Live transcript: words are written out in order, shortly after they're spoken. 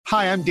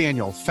Hi, I'm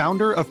Daniel,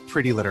 founder of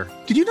Pretty Litter.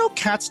 Did you know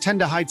cats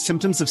tend to hide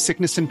symptoms of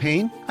sickness and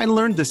pain? I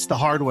learned this the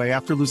hard way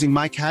after losing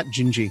my cat,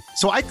 Gingy.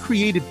 So I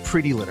created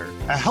Pretty Litter,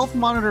 a health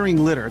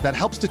monitoring litter that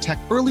helps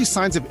detect early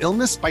signs of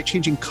illness by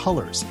changing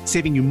colors,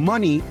 saving you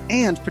money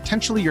and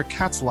potentially your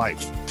cat's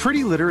life.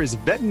 Pretty Litter is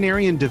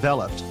veterinarian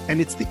developed, and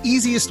it's the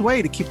easiest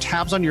way to keep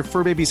tabs on your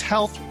fur baby's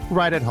health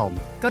right at home.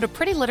 Go to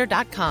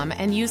prettylitter.com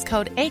and use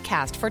code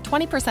ACAST for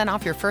 20%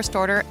 off your first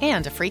order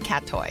and a free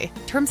cat toy.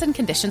 Terms and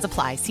conditions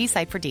apply. See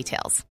site for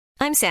details.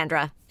 I'm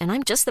Sandra, and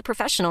I'm just the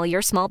professional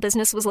your small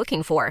business was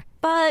looking for.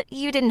 But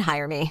you didn't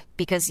hire me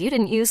because you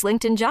didn't use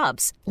LinkedIn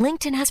Jobs.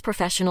 LinkedIn has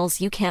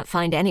professionals you can't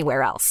find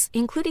anywhere else,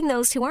 including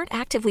those who aren't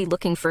actively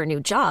looking for a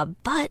new job,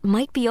 but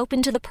might be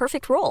open to the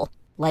perfect role,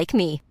 like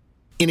me.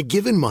 In a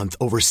given month,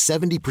 over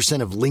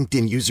 70% of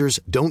LinkedIn users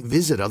don't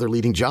visit other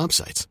leading job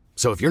sites.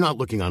 So if you're not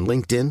looking on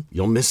LinkedIn,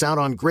 you'll miss out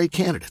on great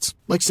candidates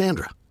like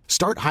Sandra.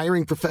 Start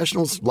hiring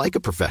professionals like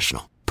a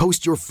professional.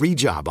 Post your free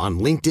job on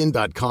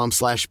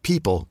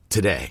linkedin.com/people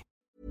today.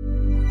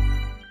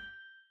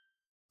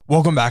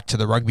 Welcome back to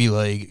the Rugby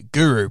League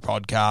Guru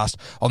podcast.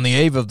 On the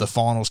eve of the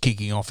finals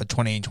kicking off for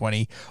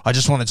 2020, I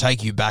just want to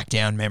take you back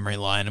down memory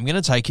lane. I'm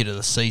going to take you to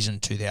the season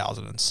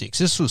 2006.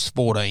 This was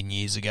 14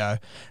 years ago.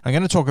 I'm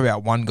going to talk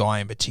about one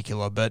guy in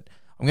particular, but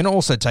I'm going to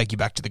also take you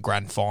back to the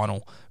grand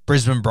final.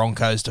 Brisbane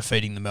Broncos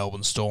defeating the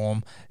Melbourne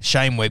Storm.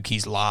 Shane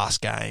Webke's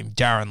last game.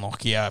 Darren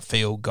Lockyer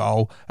field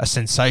goal. A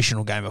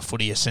sensational game of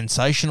footy. A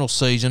sensational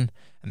season.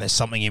 And there's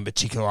something in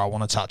particular I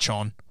want to touch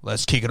on.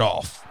 Let's kick it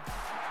off.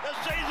 The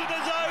season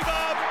is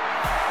over.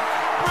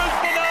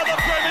 Brisbane are the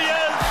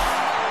premiers.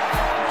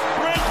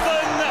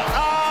 Brisbane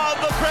are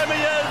the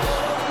premiers.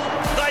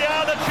 They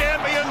are the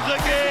champions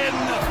again.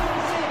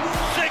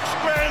 6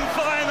 grand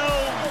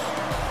finals.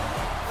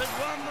 They've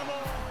won them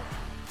all.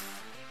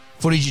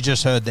 Footage you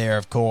just heard there,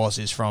 of course,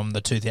 is from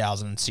the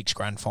 2006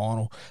 grand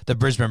final. The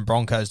Brisbane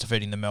Broncos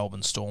defeating the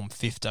Melbourne Storm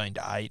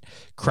 15-8.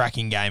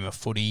 Cracking game of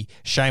footy.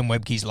 Shane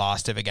Webke's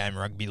last ever game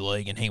of rugby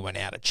league, and he went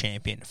out a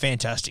champion.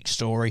 Fantastic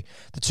story.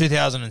 The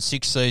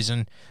 2006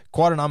 season,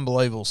 quite an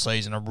unbelievable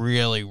season. A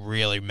really,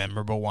 really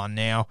memorable one.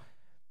 Now,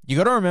 you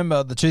got to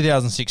remember the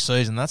 2006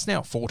 season, that's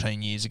now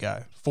 14 years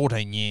ago.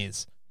 14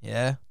 years.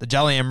 Yeah. The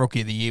Dally M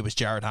Rookie of the Year was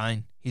Jarryd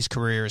Hayne. His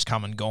career has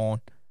come and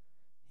gone.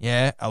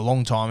 Yeah, a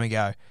long time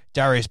ago.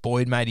 Darius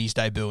Boyd made his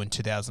debut in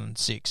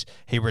 2006.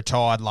 He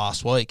retired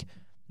last week.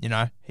 You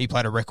know, he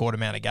played a record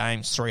amount of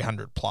games,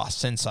 300 plus.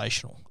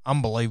 Sensational.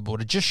 Unbelievable.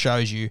 It just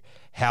shows you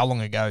how long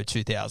ago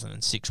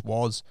 2006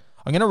 was.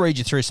 I'm going to read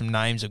you through some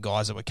names of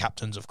guys that were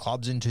captains of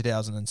clubs in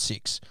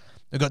 2006.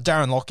 We've got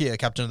Darren Lockyer,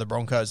 captain of the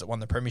Broncos that won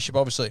the premiership,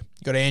 obviously.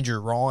 You've got Andrew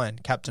Ryan,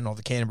 captain of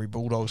the Canterbury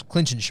Bulldogs.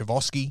 Clinton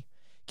Shavosky,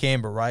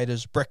 Canberra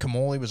Raiders. Brett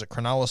Camorley was at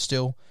Cronulla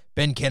still.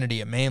 Ben Kennedy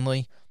at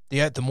Manly. The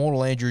 8th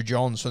Immortal Andrew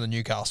Johns for the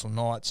Newcastle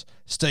Knights,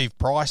 Steve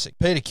Price,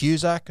 Peter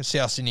Cusack of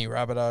South Sydney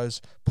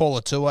Rabbitohs, Paul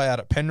Atua out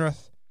at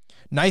Penrith,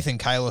 Nathan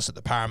Kalis at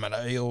the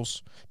Parramatta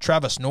Eels,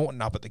 Travis Norton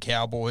up at the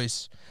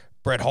Cowboys,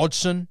 Brett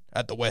Hodgson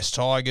at the West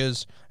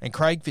Tigers, and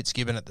Craig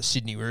Fitzgibbon at the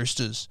Sydney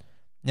Roosters.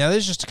 Now,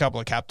 there's just a couple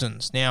of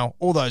captains. Now,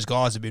 all those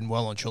guys have been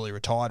well and truly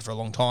retired for a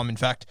long time. In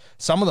fact,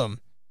 some of them,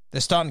 they're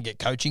starting to get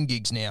coaching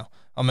gigs now.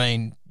 I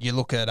mean, you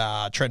look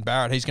at Trent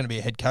Barrett, he's going to be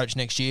a head coach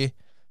next year.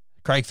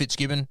 Craig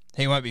Fitzgibbon,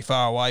 he won't be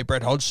far away.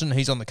 Brett Hodgson,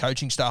 he's on the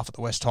coaching staff at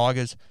the West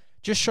Tigers.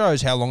 Just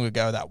shows how long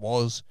ago that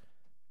was.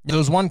 There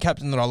was one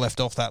captain that I left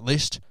off that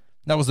list.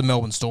 That was the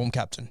Melbourne Storm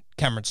captain,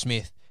 Cameron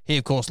Smith. He,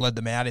 of course, led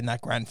them out in that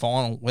grand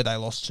final where they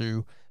lost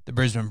to the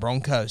Brisbane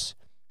Broncos.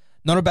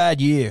 Not a bad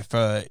year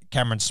for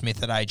Cameron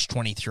Smith at age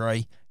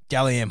 23.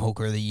 Dally M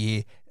Hooker of the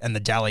Year and the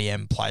Dally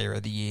M Player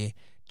of the Year.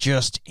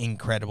 Just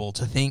incredible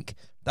to think.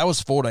 That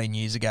was 14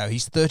 years ago.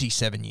 He's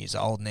 37 years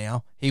old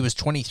now. He was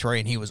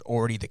 23 and he was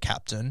already the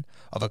captain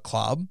of a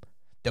club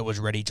that was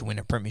ready to win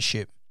a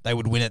premiership. They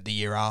would win it the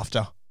year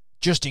after.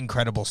 Just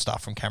incredible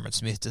stuff from Cameron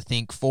Smith to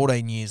think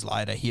 14 years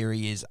later, here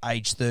he is,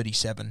 age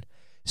 37,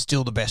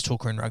 still the best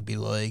hooker in rugby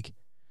league,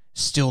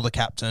 still the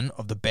captain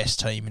of the best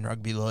team in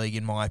rugby league,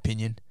 in my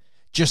opinion.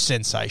 Just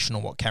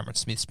sensational what Cameron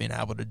Smith's been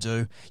able to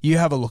do. You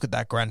have a look at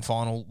that grand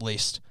final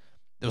list.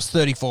 There was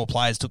 34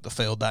 players took the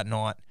field that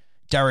night.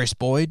 Darius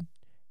Boyd,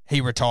 he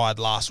retired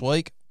last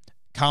week.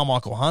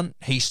 Carmichael Hunt,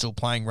 he's still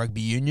playing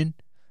rugby union.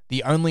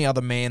 The only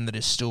other man that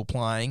is still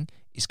playing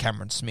is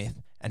Cameron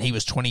Smith, and he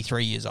was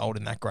 23 years old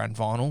in that grand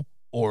final,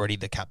 already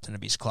the captain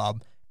of his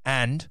club,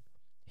 and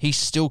he's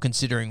still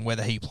considering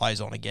whether he plays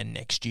on again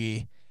next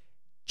year.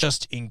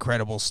 Just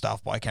incredible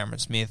stuff by Cameron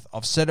Smith.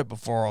 I've said it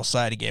before, I'll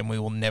say it again, we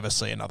will never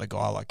see another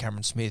guy like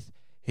Cameron Smith.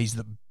 He's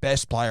the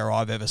best player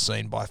I've ever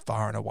seen by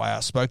far and away.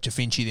 I spoke to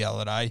Finchy the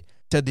other day,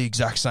 said the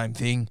exact same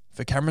thing.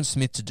 For Cameron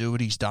Smith to do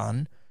what he's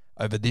done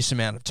over this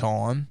amount of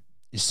time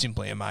is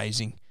simply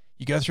amazing.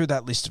 You go through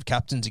that list of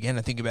captains again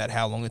and think about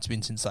how long it's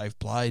been since they've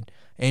played.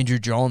 Andrew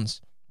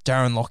Johns,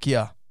 Darren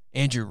Lockyer,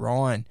 Andrew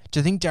Ryan.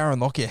 To think Darren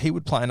Lockyer, he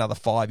would play another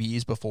 5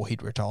 years before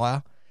he'd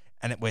retire,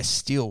 and we're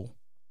still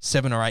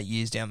 7 or 8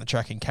 years down the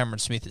track and Cameron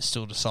Smith is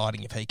still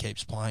deciding if he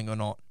keeps playing or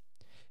not.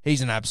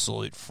 He's an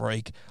absolute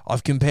freak.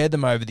 I've compared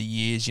them over the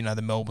years,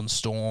 the Melbourne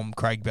Storm,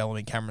 Craig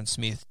Bellamy, Cameron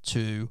Smith,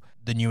 to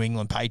the New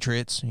England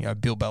Patriots,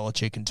 Bill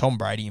Belichick and Tom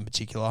Brady in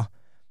particular.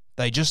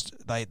 They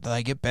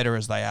get better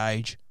as they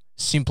age.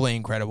 Simply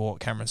incredible what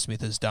Cameron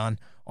Smith has done.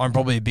 I'm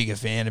probably a bigger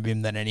fan of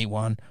him than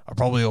anyone. I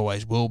probably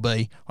always will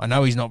be. I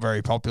know he's not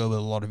very popular with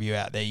a lot of you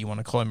out there. You want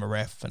to call him a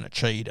ref and a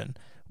cheat and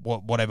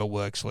whatever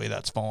works for you,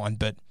 that's fine.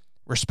 But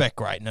respect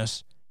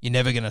greatness. You're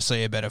never going to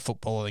see a better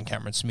footballer than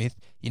Cameron Smith.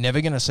 You're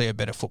never going to see a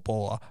better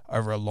footballer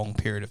over a long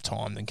period of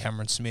time than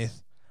Cameron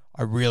Smith.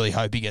 I really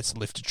hope he gets to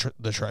lift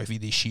the trophy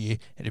this year.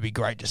 It'd be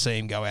great to see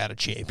him go out a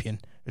champion.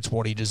 It's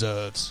what he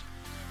deserves.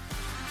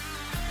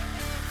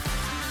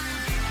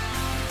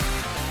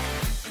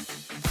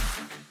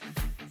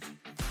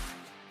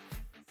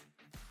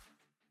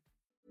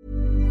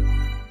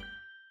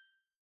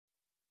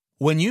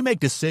 When you make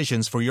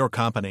decisions for your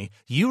company,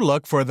 you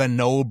look for the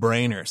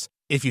no-brainers.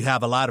 If you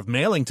have a lot of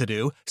mailing to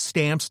do,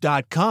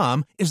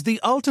 Stamps.com is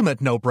the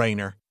ultimate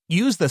no-brainer.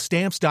 Use the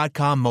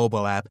Stamps.com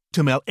mobile app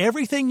to mail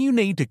everything you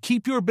need to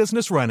keep your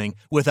business running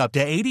with up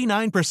to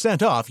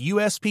 89% off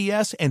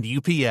USPS and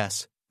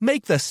UPS.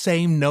 Make the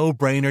same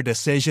no-brainer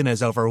decision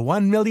as over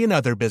 1 million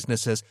other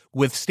businesses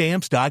with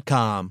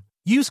Stamps.com.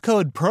 Use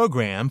code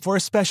PROGRAM for a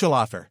special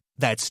offer.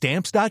 That's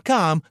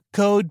Stamps.com,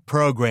 code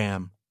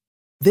PROGRAM.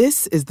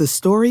 This is the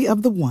story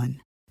of the one.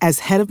 As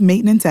head of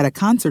maintenance at a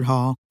concert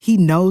hall, he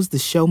knows the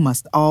show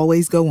must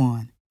always go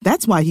on.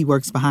 That's why he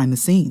works behind the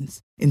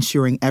scenes,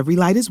 ensuring every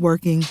light is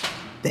working,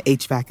 the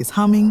HVAC is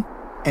humming,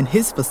 and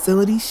his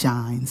facility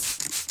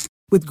shines.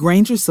 With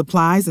Grainger's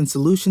supplies and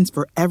solutions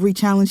for every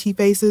challenge he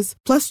faces,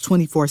 plus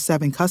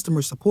 24/7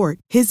 customer support,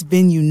 his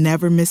venue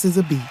never misses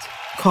a beat.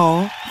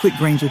 Call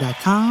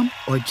quickgrainger.com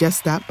or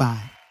just stop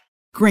by.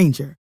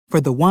 Grainger,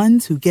 for the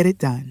ones who get it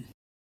done.